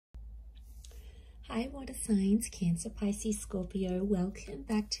Hi water signs, Cancer, Pisces, Scorpio. Welcome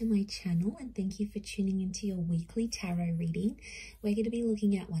back to my channel and thank you for tuning into your weekly tarot reading. We're going to be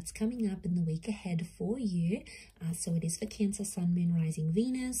looking at what's coming up in the week ahead for you. So it is for Cancer, Sun, Moon, Rising,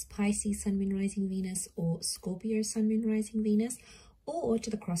 Venus, Pisces, Sun, Moon, Rising, Venus, or Scorpio, Sun, Moon, Rising, Venus, or to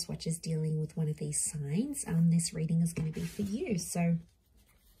the cross watchers dealing with one of these signs. This reading is going to be for you. So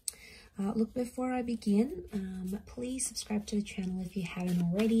look, before I begin, please subscribe to the channel if you haven't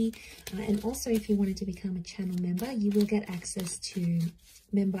already. And also, if you wanted to become a channel member, you will get access to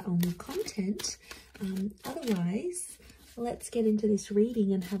member-only content. Otherwise, let's get into this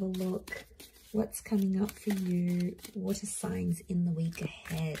reading and have a look what's coming up for you, water signs, in the week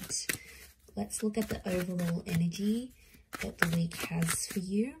ahead. Let's look at the overall energy that the week has for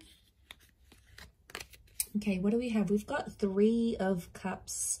you. Okay, what do we have? We've got Three of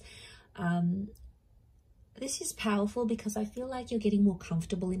Cups. This is powerful because I feel like you're getting more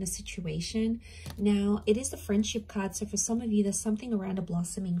comfortable in a situation. Now, it is the friendship card. So for some of you, there's something around a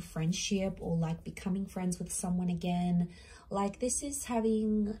blossoming friendship or like becoming friends with someone again. Like this is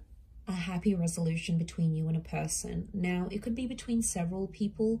having a happy resolution between you and a person. Now, it could be between several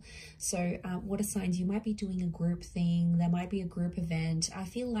people. So water signs, you might be doing a group thing. There might be a group event. I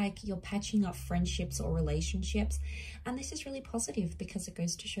feel like you're patching up friendships or relationships. And this is really positive because it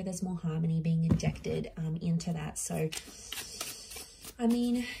goes to show there's more harmony being injected into that. So, I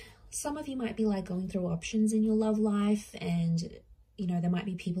mean, some of you might be like going through options in your love life, and you know, there might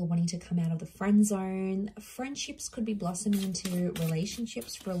be people wanting to come out of the friend zone. Friendships could be blossoming into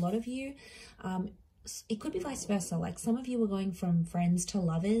relationships for a lot of you. It could be vice versa. Like some of you are going from friends to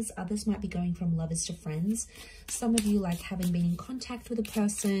lovers. Others might be going from lovers to friends. Some of you like having been in contact with a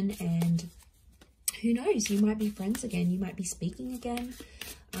person, and who knows, you might be friends again. You might be speaking again.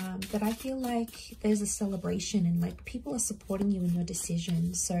 But I feel like there's a celebration and like people are supporting you in your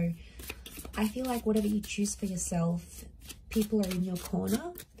decision. So I feel like whatever you choose for yourself, people are in your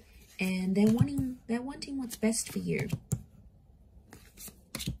corner and they're wanting what's best for you.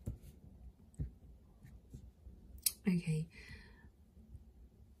 Okay.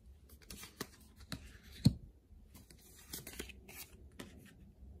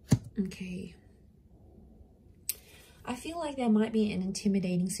 Okay. I feel like there might be an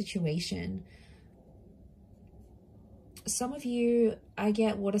intimidating situation. Some of you, I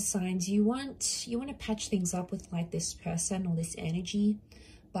get water signs, you want to patch things up with like this person or this energy,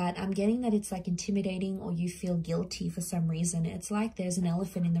 but I'm getting that it's like intimidating or you feel guilty for some reason. It's like there's an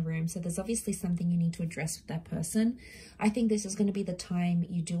elephant in the room, so there's obviously something you need to address with that person. I think this is going to be the time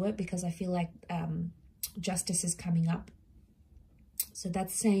you do it because I feel like justice is coming up. So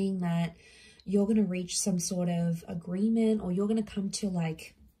that's saying that you're going to reach some sort of agreement, or you're going to come to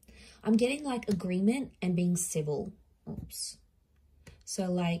like, I'm getting like agreement and being civil. Oops.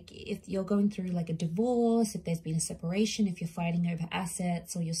 So like if you're going through like a divorce, if there's been a separation, if you're fighting over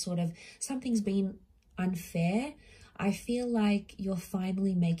assets, or you're sort of, something's been unfair, I feel like you're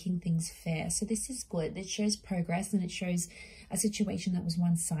finally making things fair. So this is good. It shows progress and it shows a situation that was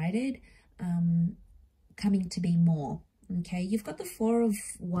one-sided coming to be more. Okay, you've got the Four of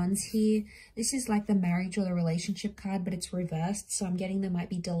Wands here. This is like the marriage or the relationship card, but it's reversed. So I'm getting there might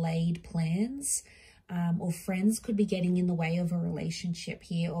be delayed plans. Or friends could be getting in the way of a relationship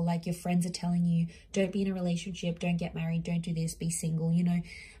here, or like your friends are telling you, don't be in a relationship, don't get married, don't do this, be single. You know,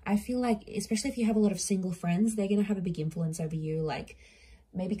 I feel like, especially if you have a lot of single friends, they're going to have a big influence over you. Like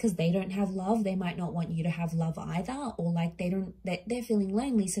maybe because they don't have love, they might not want you to have love either, or like they're feeling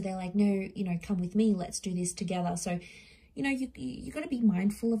lonely. So they're like, no, you know, come with me, let's do this together. So, you know, you got to be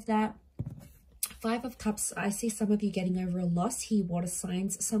mindful of that. Five of Cups, I see some of you getting over a loss here, water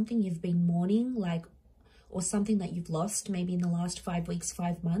signs, something you've been mourning, like, or something that you've lost maybe in the last 5 weeks,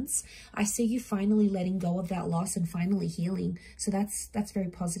 5 months. I see you finally letting go of that loss and finally healing. So that's very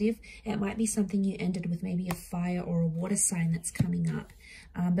positive. It might be something you ended with maybe a fire or a water sign that's coming up.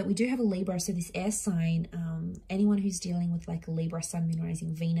 But we do have a Libra, so this air sign, anyone who's dealing with like a Libra, Sun, Moon,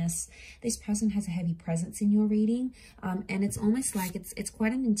 Rising, Venus, this person has a heavy presence in your reading. And it's almost like it's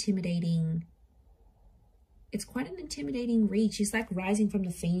quite an intimidating... It's quite an intimidating read. She's like rising from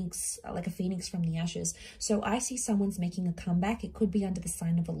the phoenix, like a phoenix from the ashes. So I see someone's making a comeback. It could be under the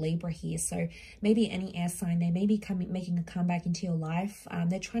sign of a Libra here. So maybe any air sign, they may be making a comeback into your life.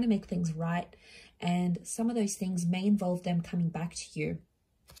 They're trying to make things right. And some of those things may involve them coming back to you.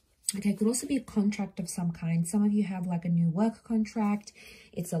 Okay, it could also be a contract of some kind. Some of you have like a new work contract.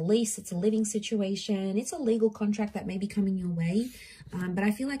 It's a lease, it's a living situation. It's a legal contract that may be coming your way. But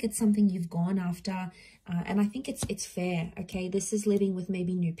I feel like it's something you've gone after. And I think it's fair, okay? This is living with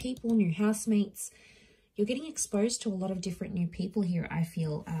maybe new people, new housemates. you're getting exposed to a lot of different new people here, I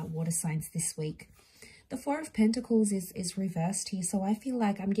feel, water signs this week. The Four of Pentacles is reversed here. So I feel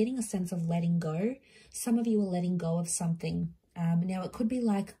like I'm getting a sense of letting go. Some of you are letting go of something. Now, it could be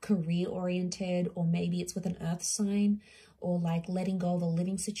like career-oriented, or maybe it's with an earth sign, or like letting go of a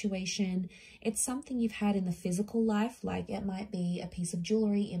living situation. It's something you've had in the physical life. Like it might be a piece of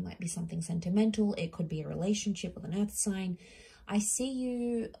jewelry. It might be something sentimental. It could be a relationship with an earth sign. I see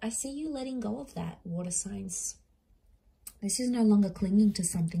you letting go of that, water signs. This is no longer clinging to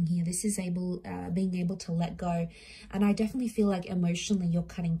something here. This is being able to let go. And I definitely feel like emotionally you're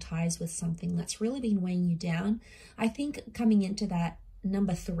cutting ties with something that's really been weighing you down. I think coming into that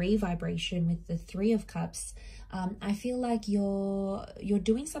number 3 vibration with the 3 of Cups, I feel like you're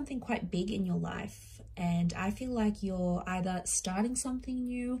doing something quite big in your life. And I feel like you're either starting something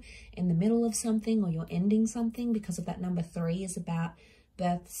new, in the middle of something, or you're ending something, because of that number 3 is about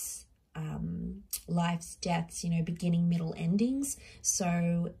births, lives, deaths, you know, beginning, middle, endings.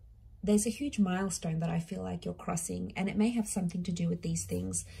 So there's a huge milestone that I feel like you're crossing, and it may have something to do with these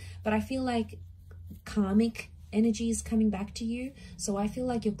things, but I feel like karmic energy is coming back to you. So I feel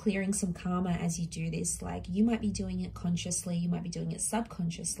like you're clearing some karma as you do this. Like you might be doing it consciously, you might be doing it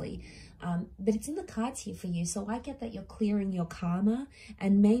subconsciously, but it's in the cards here for you. So I get that you're clearing your karma,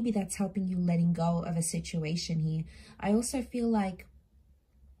 and maybe that's helping you letting go of a situation here. I also feel like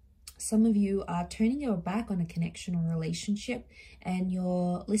some of you are turning your back on a connection or relationship, and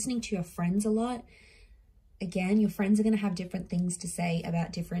you're listening to your friends a lot. Again, your friends are going to have different things to say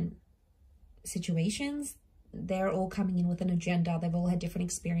about different situations. They're all coming in with an agenda. They've all had different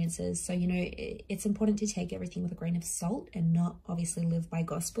experiences. So, you know, it's important to take everything with a grain of salt and not obviously live by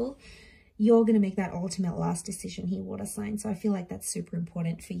gospel. You're going to make that ultimate last decision here, water sign. So I feel like that's super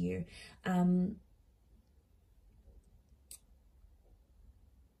important for you.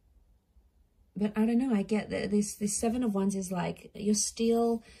 But I don't know, I get that this 7 of Wands is like,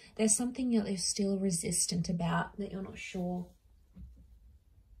 there's something that you're still resistant about, that you're not sure.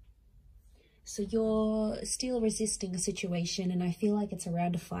 So you're still resisting a situation, and I feel like it's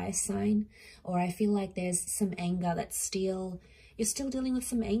around a fire sign, or I feel like there's some anger that's you're still dealing with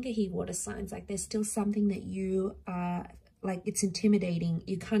some anger here, water signs. Like there's still something that you are, like it's intimidating.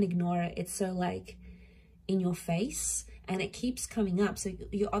 You can't ignore it. It's so like in your face, and it keeps coming up. So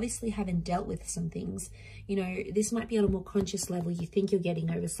you obviously haven't dealt with some things. You know, this might be on a more conscious level. You think you're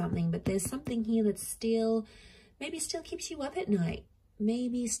getting over something, but there's something here that maybe still keeps you up at night.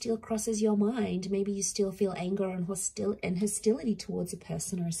 Maybe still crosses your mind. Maybe you still feel anger and hostility towards a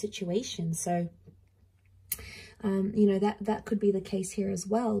person or a situation. So, you know, that could be the case here as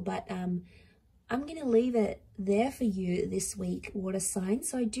well. But I'm going to leave it there for you this week, water sign.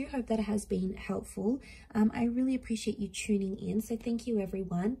 So I do hope that it has been helpful. I really appreciate you tuning in. So thank you,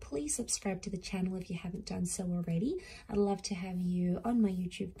 everyone. Please subscribe to the channel if you haven't done so already. I'd love to have you on my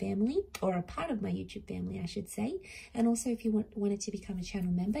YouTube family, or a part of my YouTube family, I should say. And also, if you wanted to become a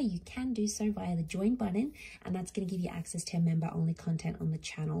channel member, you can do so via the join button, and that's going to give you access to member-only content on the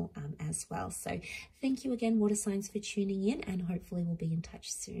channel as well. So thank you again, water signs, for tuning in, and hopefully we'll be in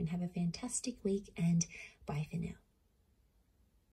touch soon. Have a fantastic week, and bye for now.